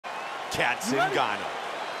Cat ZINGANO.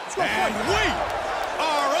 And we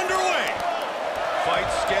are underway. Fight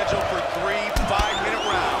scheduled for 3 5-minute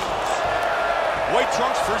rounds. White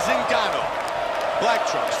trunks for ZINGANO. Black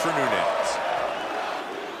trunks for Nunez.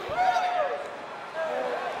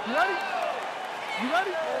 You ready? You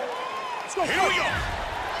ready? Let's go. Here we go.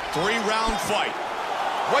 3-round fight.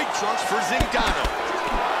 White trunks for ZINGANO.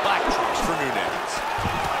 Black trunks for Nunez.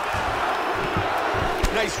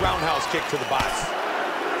 Nice roundhouse kick to the body.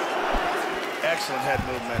 Excellent head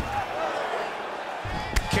movement.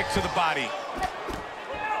 Kick to the body.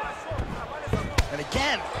 And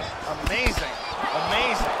again, amazing,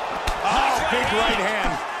 amazing. Oh, big right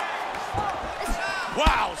hand.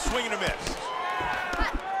 Wow, swing and a miss.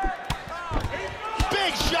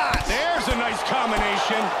 Big shot. There's a nice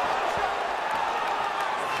combination.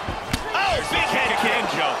 Oh, big head kick.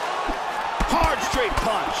 Joe. Hard straight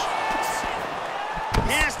punch.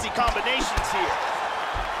 Nasty combinations here.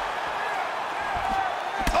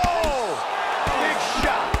 Oh, big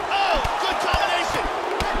shot. Oh, good combination.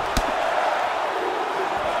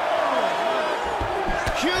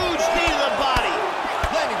 Huge knee to the body.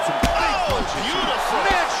 Landing some big punches. Beautiful.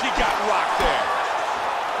 Man, she got rocked there.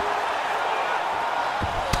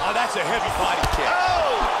 Oh, that's a heavy body kick.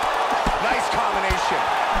 Oh! Nice combination.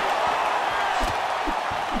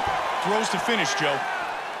 Throws to finish, Joe.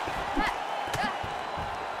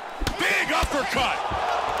 Big uppercut.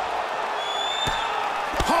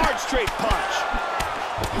 Hard straight punch.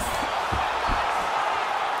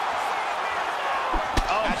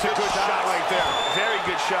 Oh, that's a good shot right there. Very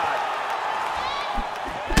good shot.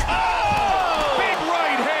 Oh! Big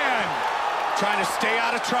right hand. Trying to stay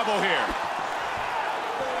out of trouble here.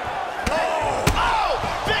 Oh!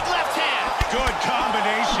 Big left hand. Good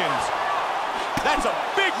combinations. That's a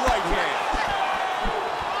big right hand.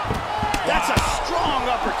 That's a strong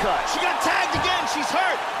uppercut. She got tagged again. She's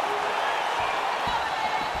hurt.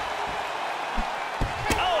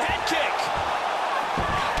 Oh, head kick.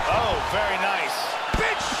 Oh, very nice.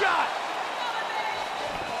 Big shot.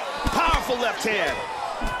 Powerful left hand.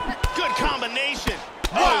 Good combination.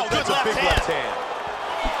 Wow, Oh, that's good a big left hand.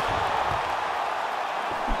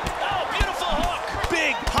 Oh, beautiful hook.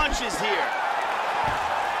 Big punches here.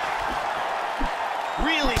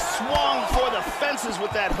 Really swung for the fences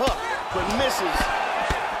with that hook, but misses.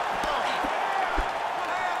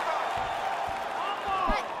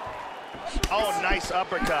 Oh, nice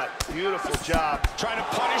uppercut. Beautiful job. Trying to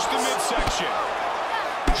punish the midsection.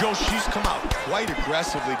 Joe, she's come out quite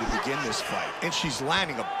aggressively to begin this fight, and she's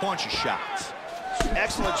landing a bunch of shots.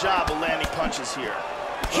 Excellent job of landing punches here.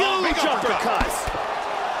 Huge big uppercut. uppercuts.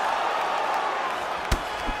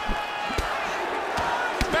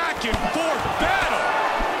 Back and forth battle.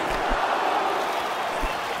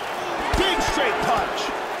 Big straight punch.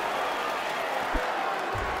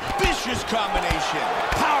 Vicious combination.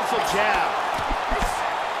 Powerful jab.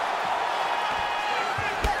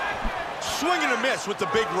 Swing and a miss with the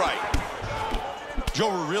big right. Joe,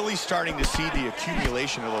 we're really starting to see the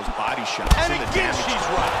accumulation of those body shots. And the again, damage. she's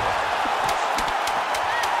right.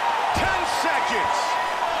 10 seconds.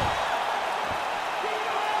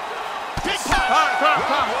 Big punch.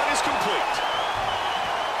 Round 1 is complete.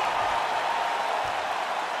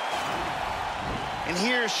 And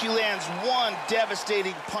here she lands one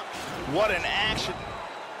devastating punch. What an action.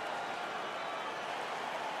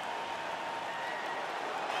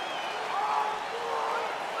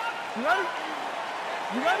 You ready?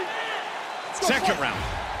 You ready? Let's go. Second round.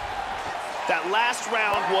 That last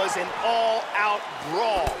round was an all-out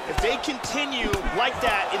brawl. If they continue like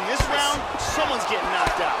that in this round, someone's getting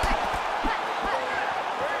knocked out.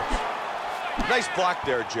 Nice block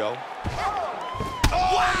there, Joe.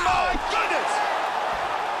 Oh, my goodness!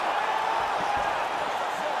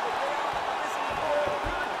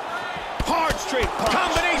 Hard straight punch.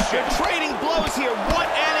 Combination. They're trading blows here. What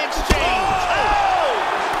an exchange. Oh!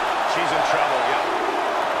 She's in trouble, yeah.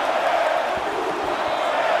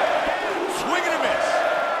 Swing and a miss.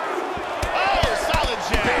 Oh, solid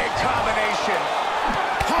jab. Big combination.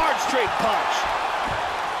 Hard straight punch.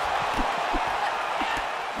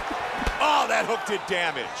 Oh, that hook did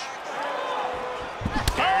damage.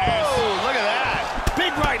 There it is. Oh, look at that.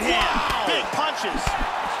 Big right hand. Wow. Big punches.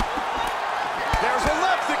 There's a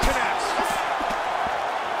left that connects.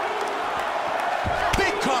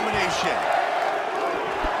 Big combination.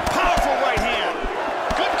 Powerful right hand.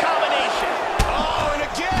 Good combination. Oh, and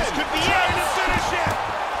again. This could be trying it. to finish it.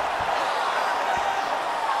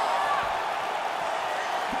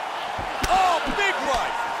 Oh, big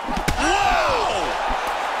right. Whoa!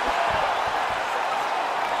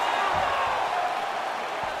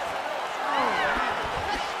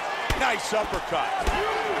 Nice uppercut.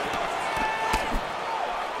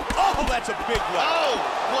 Oh, that's a big left. Oh,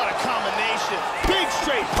 what a combination. Big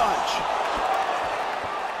straight punch.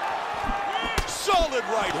 Solid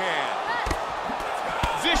right hand.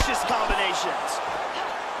 Vicious combinations.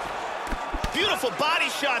 Beautiful body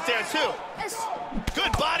shot there, too.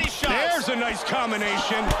 Good body shot. There's a nice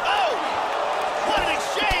combination. Oh, what an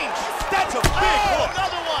exchange. That's a big hook.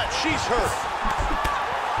 Another one. She's hurt.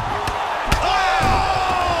 Oh!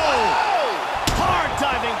 Hard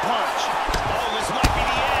diving punch. Oh, this might be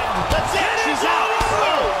the end. That's it. She's out.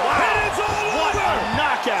 Oh, wow. It's all what over. a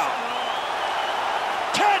knockout.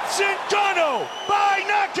 Cat ZINGANO by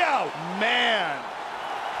knockout. Man.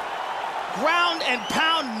 Ground and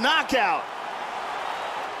pound knockout.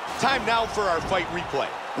 Time now for our fight replay.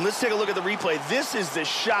 And let's take a look at the replay. This is the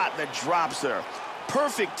shot that drops her.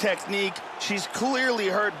 Perfect technique. She's clearly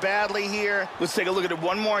hurt badly here. Let's take a look at it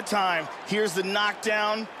one more time. Here's the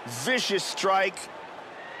knockdown. Vicious strike.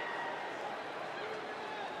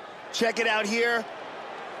 Check it out here.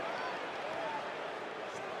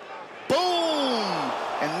 Boom!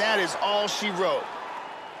 And that is all she wrote.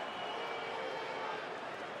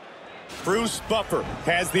 Bruce Buffer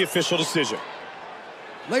has the official decision.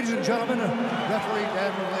 Ladies and gentlemen, referee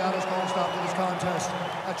Dan Miliano's call stop to this contest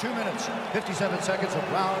at 2 minutes, 57 seconds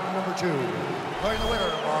of round number 2. Declaring the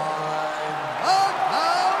winner by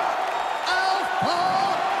knockout,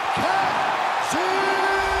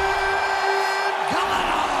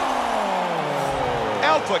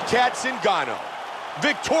 Alpha Cat ZINGANO,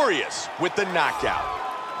 victorious with the knockout.